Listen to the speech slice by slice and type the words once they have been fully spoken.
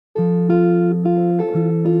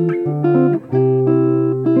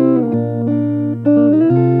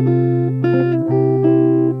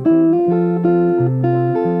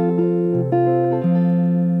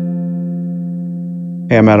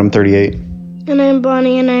Adam 38. And I'm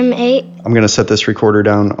Bonnie, and I'm 8. I'm going to set this recorder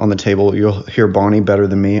down on the table. You'll hear Bonnie better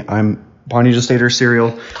than me. Bonnie just ate her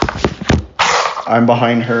cereal. I'm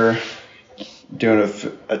behind her doing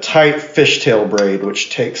a tight fishtail braid, which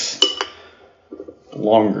takes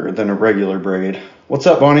longer than a regular braid. What's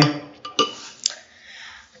up, Bonnie? Nothing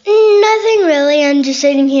really. I'm just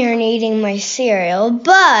sitting here and eating my cereal.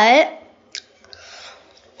 But,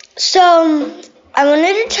 so, I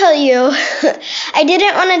wanted to tell you, I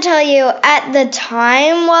didn't want to tell you at the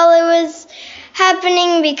time while it was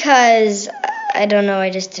happening because, I don't know, I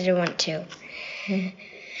just didn't want to.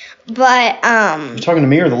 But, You talking to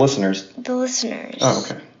me or the listeners? The listeners. Oh,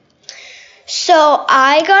 okay. So,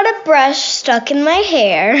 I got a brush stuck in my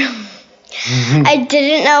hair. I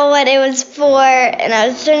didn't know what it was for, and I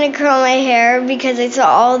was trying to curl my hair because I saw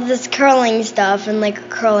all this curling stuff and like a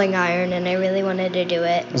curling iron, and I really wanted to do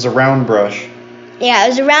it. It was a round brush. Yeah, it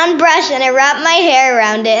was a round brush, and I wrapped my hair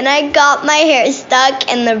around it, and I got my hair stuck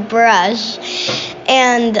in the brush.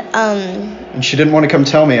 And she didn't want to come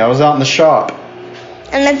tell me. I was out in the shop.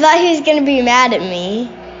 And I thought he was going to be mad at me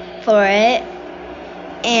for it.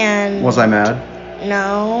 And... Was I mad?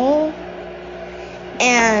 No.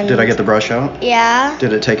 And... Did I get the brush out? Yeah.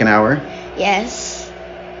 Did it take an hour? Yes.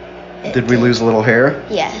 Did we lose a little hair?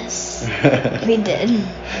 Yes. We did.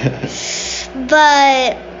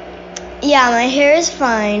 But... Yeah, my hair is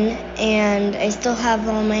fine, and I still have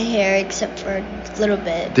all my hair except for a little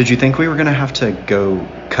bit. Did you think we were going to have to go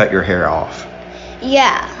cut your hair off?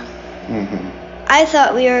 Yeah. Mm-hmm. I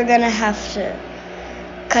thought we were going to have to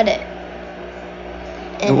cut it.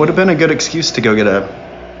 It would have been a good excuse to go get a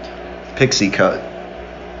pixie cut.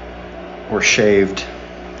 Or shaved.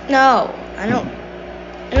 No, I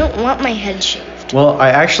don't want my head shaved. Well, I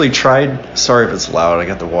actually tried, sorry if it's loud, I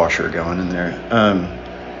got the washer going in there.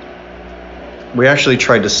 We actually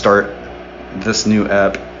tried to start this new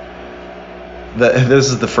app. This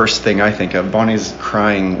is the first thing I think of. Bonnie's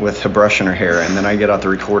crying with a brush in her hair, and then I get out the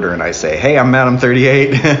recorder and I say, "Hey, I'm Adam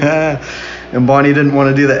 38." And Bonnie didn't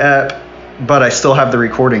want to do the app, but I still have the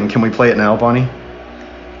recording. Can we play it now, Bonnie?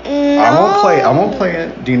 No. I won't play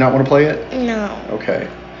it. Do you not want to play it? No. Okay.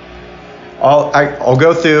 I'll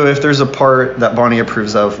go through. If there's a part that Bonnie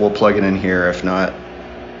approves of, we'll plug it in here. If not,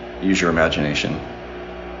 use your imagination.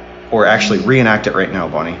 Or actually reenact it right now,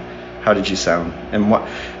 Bonnie. How did you sound? And what?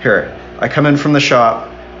 Here, I come in from the shop.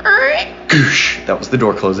 Goosh. That was the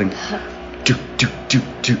door closing. Do.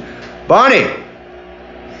 Bonnie!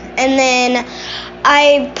 And then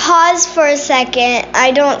I pause for a second.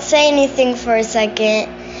 I don't say anything for a second.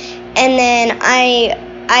 And then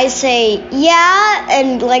I say, yeah,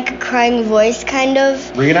 and like a crying voice, kind of.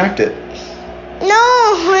 Reenact it. No,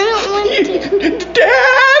 I don't want to.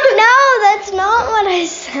 Dad! No, that's not what I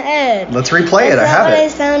said. Let's replay it. I have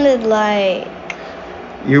That's not what I it. sounded like.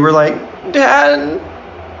 You were like, "Dad,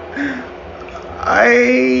 I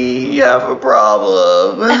have a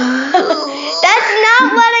problem." That's not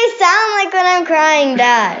what I sound like when I'm crying,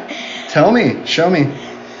 Dad. Tell me. Show me.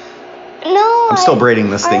 No. I'm still braiding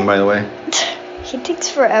this thing, by the way. He takes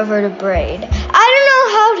forever to braid. I don't know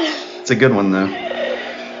how to. It's a good one, though.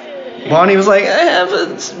 Bonnie was like, "I have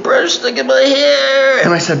a brush stuck in my hair."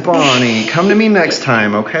 And I said, "Bonnie, come to me next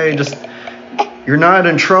time, okay? You're not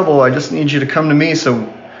in trouble. I just need you to come to me so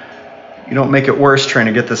you don't make it worse trying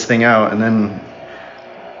to get this thing out." And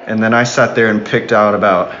then I sat there and picked out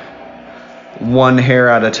about one hair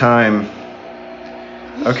at a time.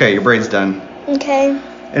 Okay, your braid's done. Okay.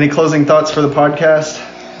 Any closing thoughts for the podcast?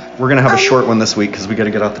 We're going to have a short one this week because we got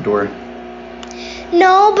to get out the door.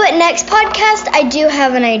 No, but next podcast, I do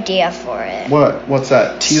have an idea for it. What? What's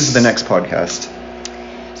that? Tease the next podcast.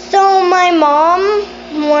 So my mom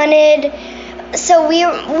wanted... So we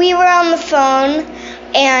were on the phone,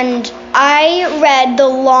 and I read the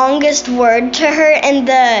longest word to her in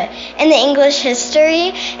the English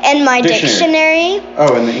history in my dictionary.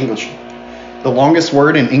 Oh, in the English. The longest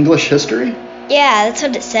word in English history? Yeah, that's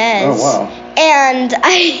what it says. Oh, wow. And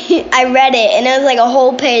I read it, and it was like a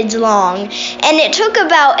whole page long. And it took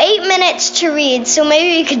about 8 minutes to read, so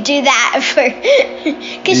maybe you could do that for...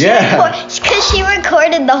 Because she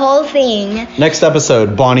recorded the whole thing. Next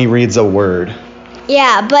episode, Bonnie reads a word.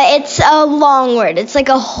 Yeah, but it's a long word. It's like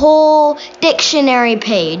a whole dictionary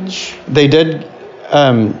page. They did...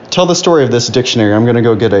 tell the story of this dictionary. I'm going to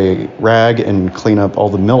go get a rag and clean up all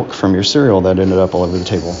the milk from your cereal that ended up all over the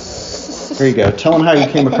table. There you go. Tell them how you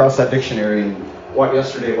came across that dictionary and what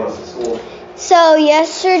yesterday was at school. So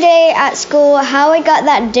yesterday at school, how I got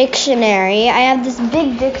that dictionary, I have this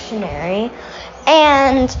big dictionary,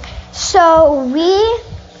 and so we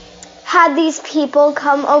had these people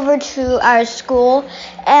come over to our school,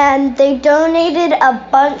 and they donated a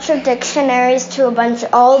bunch of dictionaries to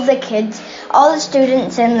all the kids, all the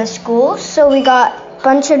students in the school. So we got a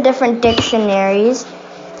bunch of different dictionaries.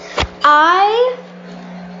 I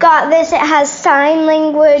got this. It has sign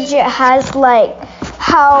language. It has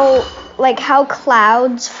how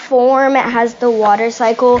clouds form. It has the water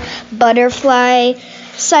cycle, butterfly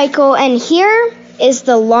cycle, and here is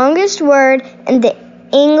the longest word in the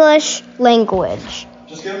English language.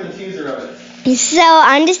 Just give them a teaser of it. So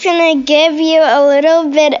I'm just gonna give you a little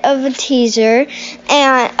bit of a teaser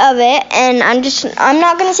and I'm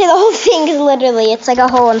not gonna say the whole thing because literally it's like a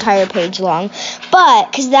whole entire page long,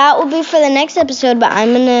 because that will be for the next episode. But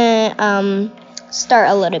I'm gonna start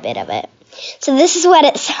a little bit of it. So this is what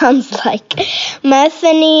it sounds like: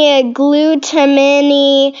 methane,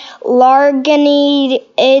 glutamine, largine,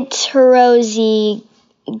 itrosine,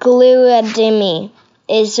 glutamine.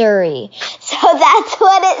 Isuri. So that's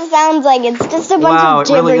what it sounds like. It's just a bunch of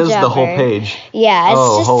jibber jabber. Wow, it really is the whole page. Yeah,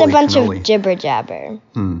 it's just a bunch of jibber jabber.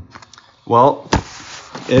 Well,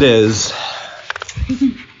 it is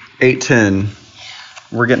 8:10.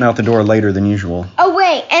 We're getting out the door later than usual. Oh,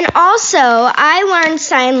 wait. And also, I learned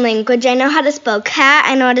sign language. I know how to spell cat.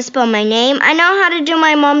 I know how to spell my name. I know how to do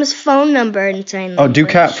my mom's phone number in sign language. Oh, do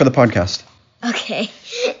cat for the podcast. Okay.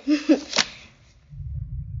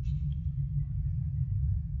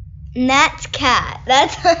 And that's cat.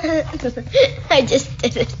 That's I just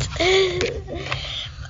did it.